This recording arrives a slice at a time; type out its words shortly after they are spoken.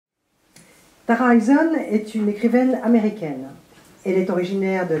Tara Ison est une écrivaine américaine. Elle est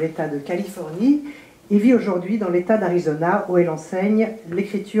originaire de l'État de Californie et vit aujourd'hui dans l'État d'Arizona où elle enseigne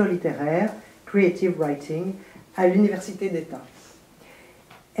l'écriture littéraire, creative writing, à l'Université d'État.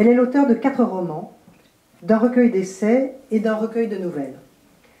 Elle est l'auteure de 4 romans, d'un recueil d'essais et d'un recueil de nouvelles.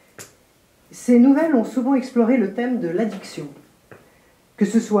 Ces nouvelles ont souvent exploré le thème de l'addiction, que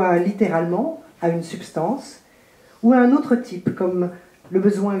ce soit littéralement à une substance ou à un autre type, comme le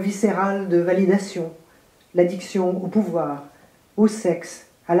besoin viscéral de validation, l'addiction au pouvoir, au sexe,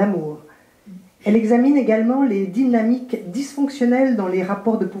 à l'amour. Elle examine également les dynamiques dysfonctionnelles dans les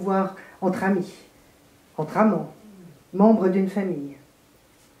rapports de pouvoir entre amis, entre amants, membres d'une famille.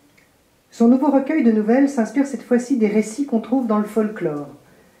 Son nouveau recueil de nouvelles s'inspire cette fois-ci des récits qu'on trouve dans le folklore,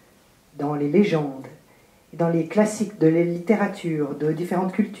 dans les légendes, dans les classiques de la littérature de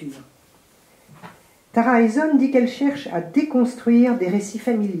différentes cultures. Tara Ison dit qu'elle cherche à déconstruire des récits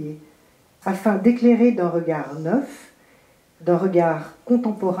familiers afin d'éclairer d'un regard neuf, d'un regard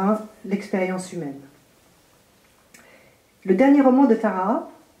contemporain, l'expérience humaine. Le dernier roman de Tara,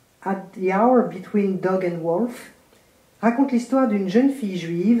 At the Hour Between Dog and Wolf, raconte l'histoire d'une jeune fille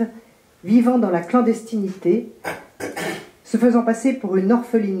juive vivant dans la clandestinité, se faisant passer pour une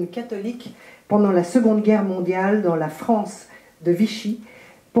orpheline catholique pendant la Seconde Guerre mondiale dans la France de Vichy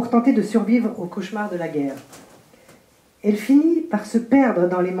pour tenter de survivre au cauchemar de la guerre. Elle finit par se perdre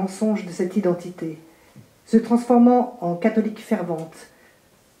dans les mensonges de cette identité, se transformant en catholique fervente,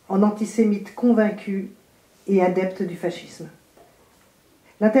 en antisémite convaincue et adepte du fascisme.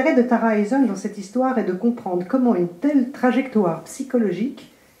 L'intérêt de Tara Ison dans cette histoire est de comprendre comment une telle trajectoire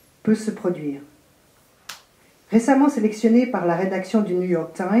psychologique peut se produire. Récemment sélectionné par la rédaction du New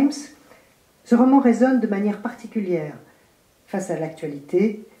York Times, ce roman résonne de manière particulière face à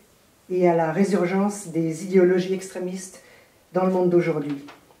l'actualité et à la résurgence des idéologies extrémistes dans le monde d'aujourd'hui.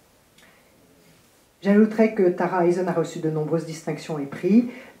 J'ajouterai que Tara Ison a reçu de nombreuses distinctions et prix,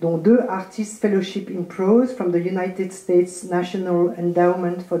 dont 2 Artist Fellowship in Prose from the United States National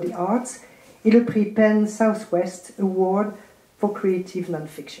Endowment for the Arts et le prix Penn Southwest Award for Creative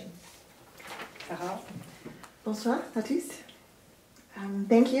Nonfiction. Tara. Bonsoir à tous.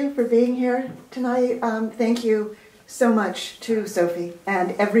 Thank you for being here tonight. Thank you so much to Sophie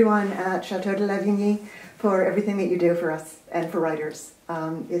and everyone at Chateau de Lavigny for everything that you do for us and for writers.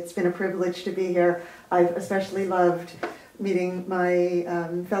 It's been a privilege to be here. I've especially loved meeting my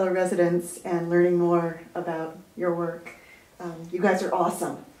fellow residents and learning more about your work. You guys are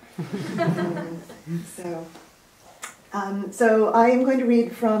awesome. So I am going to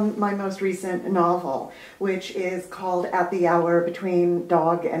read from my most recent novel, which is called At the Hour Between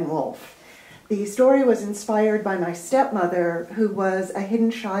Dog and Wolf. The story was inspired by my stepmother, who was a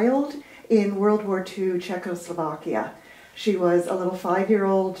hidden child in World War II Czechoslovakia. She was a little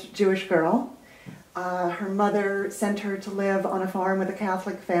 5-year-old Jewish girl. Her mother sent her to live on a farm with a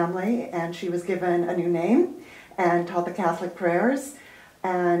Catholic family, and she was given a new name and taught the Catholic prayers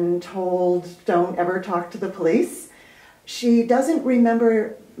and told, don't ever talk to the police. She doesn't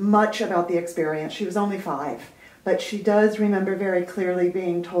remember much about the experience. She was only 5, but she does remember very clearly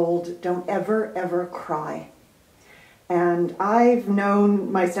being told, don't ever, ever cry. And I've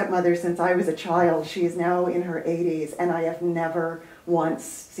known my stepmother since I was a child. She is now in her 80s, and I have never once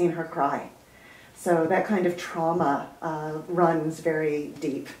seen her cry. So that kind of trauma runs very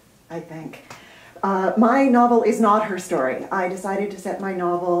deep, I think. My novel is not her story. I decided to set my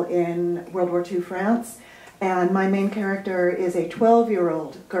novel in World War II France, and my main character is a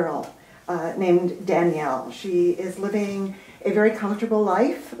 12-year-old girl named Danielle. She is living a very comfortable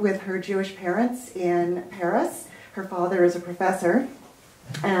life with her Jewish parents in Paris. Her father is a professor,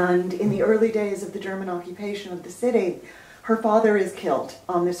 and in the early days of the German occupation of the city, her father is killed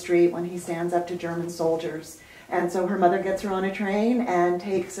on the street when he stands up to German soldiers. And so her mother gets her on a train and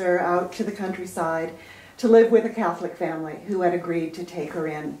takes her out to the countryside to live with a Catholic family who had agreed to take her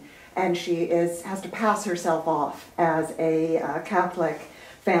in. And she has to pass herself off as a Catholic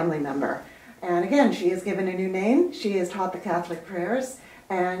family member. And again, she is given a new name, she is taught the Catholic prayers,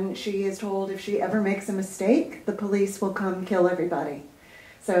 and she is told if she ever makes a mistake, the police will come kill everybody.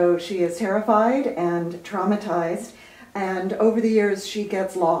 So she is terrified and traumatized, and over the years she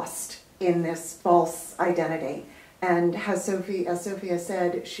gets lost in this false identity. And as Sophia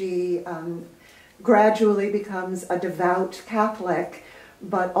said, she gradually becomes a devout Catholic,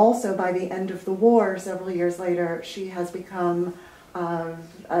 but also by the end of the war, several years later, she has become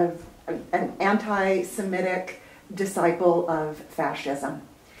an anti-Semitic disciple of fascism.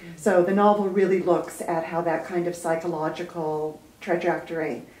 So the novel really looks at how that kind of psychological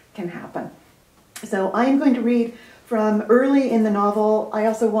trajectory can happen. So I am going to read From early in the novel, I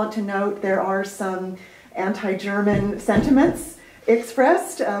also want to note there are some anti-German sentiments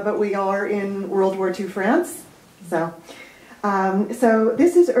expressed, but we are in World War II France. So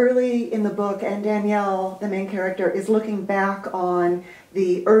this is early in the book, and Danielle, the main character, is looking back on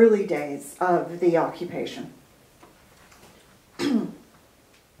the early days of the occupation.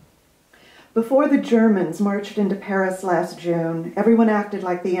 Before the Germans marched into Paris last June, everyone acted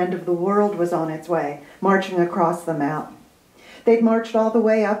like the end of the world was on its way, marching across the map. They'd marched all the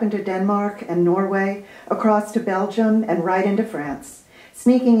way up into Denmark and Norway, across to Belgium, and right into France,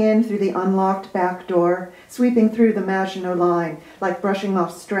 sneaking in through the unlocked back door, sweeping through the Maginot Line like brushing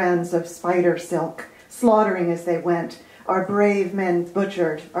off strands of spider silk, slaughtering as they went, our brave men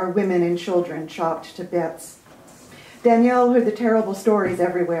butchered, our women and children chopped to bits. Danielle heard the terrible stories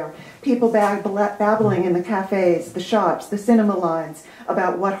everywhere, people babbling in the cafes, the shops, the cinema lines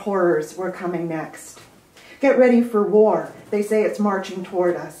about what horrors were coming next. Get ready for war. They say it's marching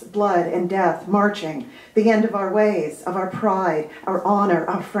toward us. Blood and death marching. The end of our ways, of our pride, our honor,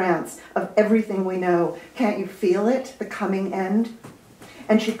 our France, of everything we know. Can't you feel it, the coming end?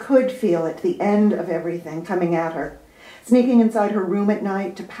 And she could feel it, the end of everything coming at her. Sneaking inside her room at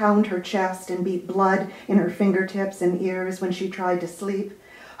night to pound her chest and beat blood in her fingertips and ears when she tried to sleep,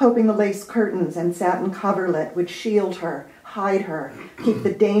 hoping the lace curtains and satin coverlet would shield her, hide her, keep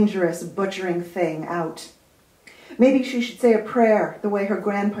the dangerous butchering thing out. Maybe she should say a prayer the way her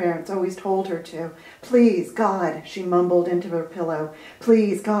grandparents always told her to. Please, God, she mumbled into her pillow.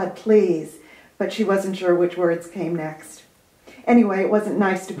 Please, God, please. But she wasn't sure which words came next. Anyway, it wasn't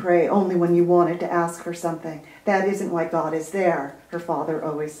nice to pray only when you wanted to ask for something. That isn't why God is there, her father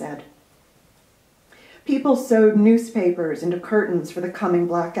always said. People sewed newspapers into curtains for the coming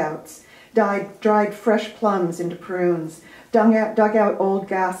blackouts, dried fresh plums into prunes, dug out old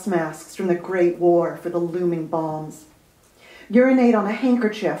gas masks from the Great War for the looming bombs. Urinate on a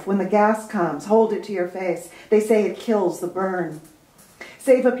handkerchief when the gas comes. Hold it to your face. They say it kills the burn.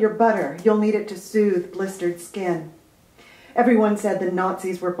 Save up your butter. You'll need it to soothe blistered skin. Everyone said the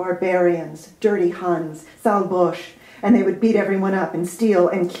Nazis were barbarians, dirty Huns, Salbosch, and they would beat everyone up and steal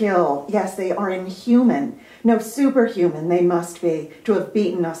and kill. Yes, they are inhuman. No, superhuman they must be to have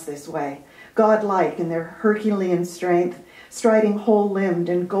beaten us this way. Godlike in their Herculean strength, striding whole-limbed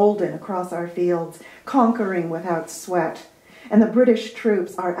and golden across our fields, conquering without sweat. And the British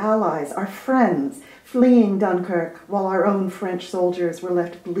troops, our allies, our friends, fleeing Dunkirk while our own French soldiers were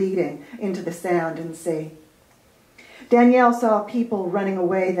left bleeding into the sand and sea. Danielle saw people running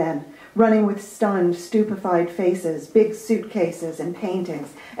away then, running with stunned, stupefied faces, big suitcases and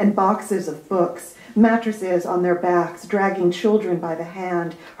paintings, and boxes of books, mattresses on their backs, dragging children by the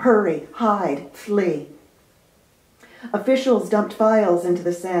hand. Hurry, hide, flee. Officials dumped files into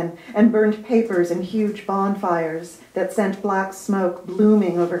the Seine and burned papers in huge bonfires that sent black smoke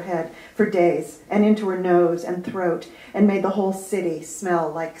blooming overhead for days and into her nose and throat and made the whole city smell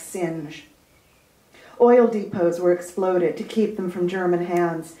like singe. Oil depots were exploded to keep them from German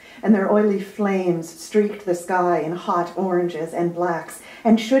hands, and their oily flames streaked the sky in hot oranges and blacks.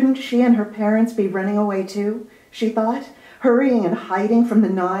 And shouldn't she and her parents be running away too, she thought, hurrying and hiding from the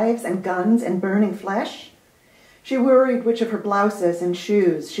knives and guns and burning flesh? She worried which of her blouses and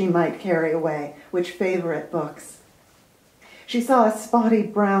shoes she might carry away, which favorite books. She saw a spotty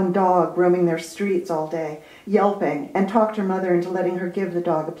brown dog roaming their streets all day, yelping, and talked her mother into letting her give the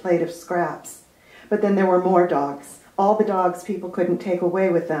dog a plate of scraps. But then there were more dogs, all the dogs people couldn't take away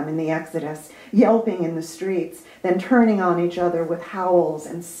with them in the Exodus, yelping in the streets, then turning on each other with howls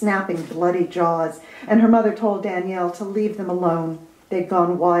and snapping bloody jaws. And her mother told Danielle to leave them alone. They'd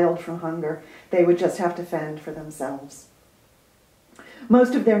gone wild from hunger. They would just have to fend for themselves.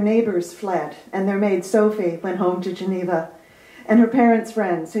 Most of their neighbors fled, and their maid Sophie went home to Geneva. And her parents'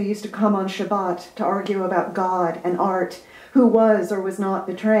 friends, who used to come on Shabbat to argue about God and art, who was or was not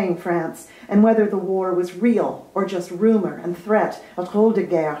betraying France, and whether the war was real or just rumor and threat, a drôle de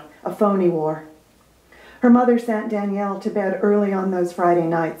guerre, a phony war. Her mother sent Danielle to bed early on those Friday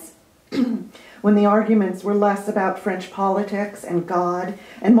nights, when the arguments were less about French politics and God,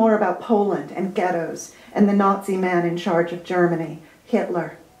 and more about Poland and ghettos, and the Nazi man in charge of Germany,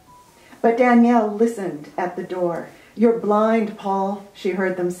 Hitler. But Danielle listened at the door. "You're blind, Paul," she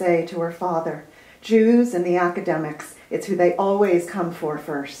heard them say to her father. Jews and the academics, it's who they always come for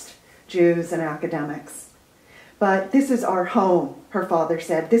first, Jews and academics. "But this is our home," her father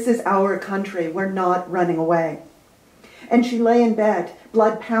said. "This is our country. We're not running away." And she lay in bed,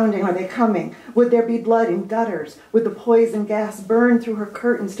 blood pounding. Are they coming? Would there be blood in gutters? Would the poison gas burn through her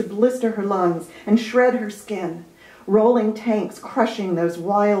curtains to blister her lungs and shred her skin? Rolling tanks crushing those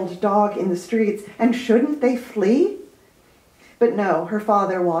wild dog in the streets. And shouldn't they flee? But no, her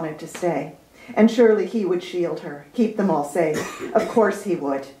father wanted to stay. And surely he would shield her, keep them all safe. Of course he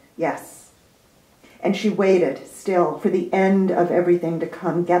would, yes. And she waited still for the end of everything to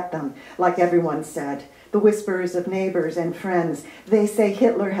come get them, like everyone said. The whispers of neighbors and friends. They say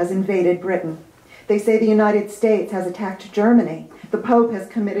Hitler has invaded Britain. They say the United States has attacked Germany. The Pope has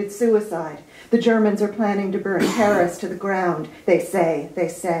committed suicide. The Germans are planning to burn Paris to the ground. They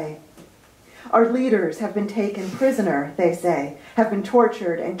say. Our leaders have been taken prisoner, they say, have been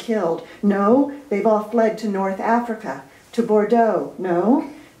tortured and killed. No, they've all fled to North Africa, to Bordeaux. No,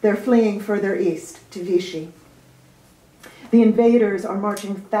 they're fleeing further east, to Vichy. The invaders are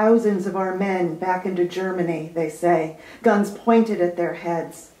marching thousands of our men back into Germany, they say, guns pointed at their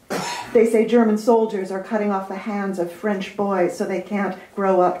heads. They say German soldiers are cutting off the hands of French boys so they can't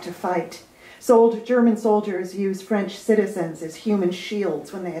grow up to fight. German soldiers use French citizens as human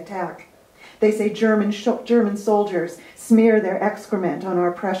shields when they attack. They say German soldiers smear their excrement on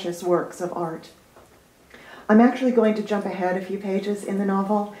our precious works of art. I'm actually going to jump ahead a few pages in the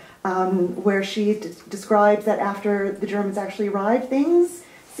novel where she describes that after the Germans actually arrived, things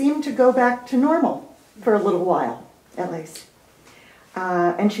seemed to go back to normal for a little while, at least.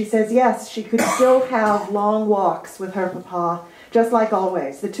 And she says, yes, she could still have long walks with her papa, just like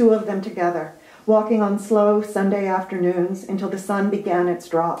always, the two of them together, walking on slow Sunday afternoons until the sun began its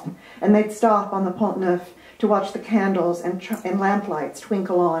drop, and they'd stop on the Pont Neuf to watch the candles and lamplights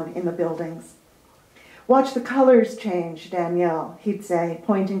twinkle on in the buildings. Watch the colors change, Danielle, he'd say,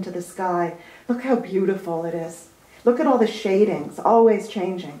 pointing to the sky. Look how beautiful it is. Look at all the shadings, always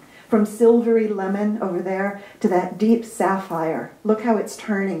changing, from silvery lemon over there to that deep sapphire. Look how it's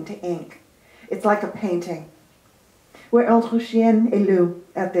turning to ink. It's like a painting. We're entre chien et loup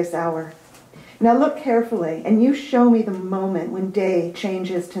at this hour. Now look carefully, and you show me the moment when day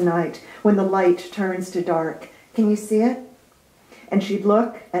changes to night, when the light turns to dark. Can you see it? And she'd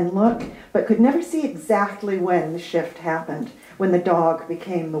look and look, but could never see exactly when the shift happened, when the dog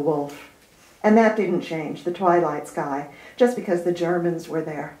became the wolf. And that didn't change the twilight sky, just because the Germans were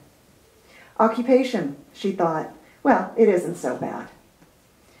there. Occupation, she thought, well, it isn't so bad.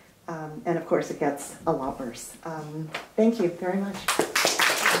 And of course it gets a lot worse. Thank you very much.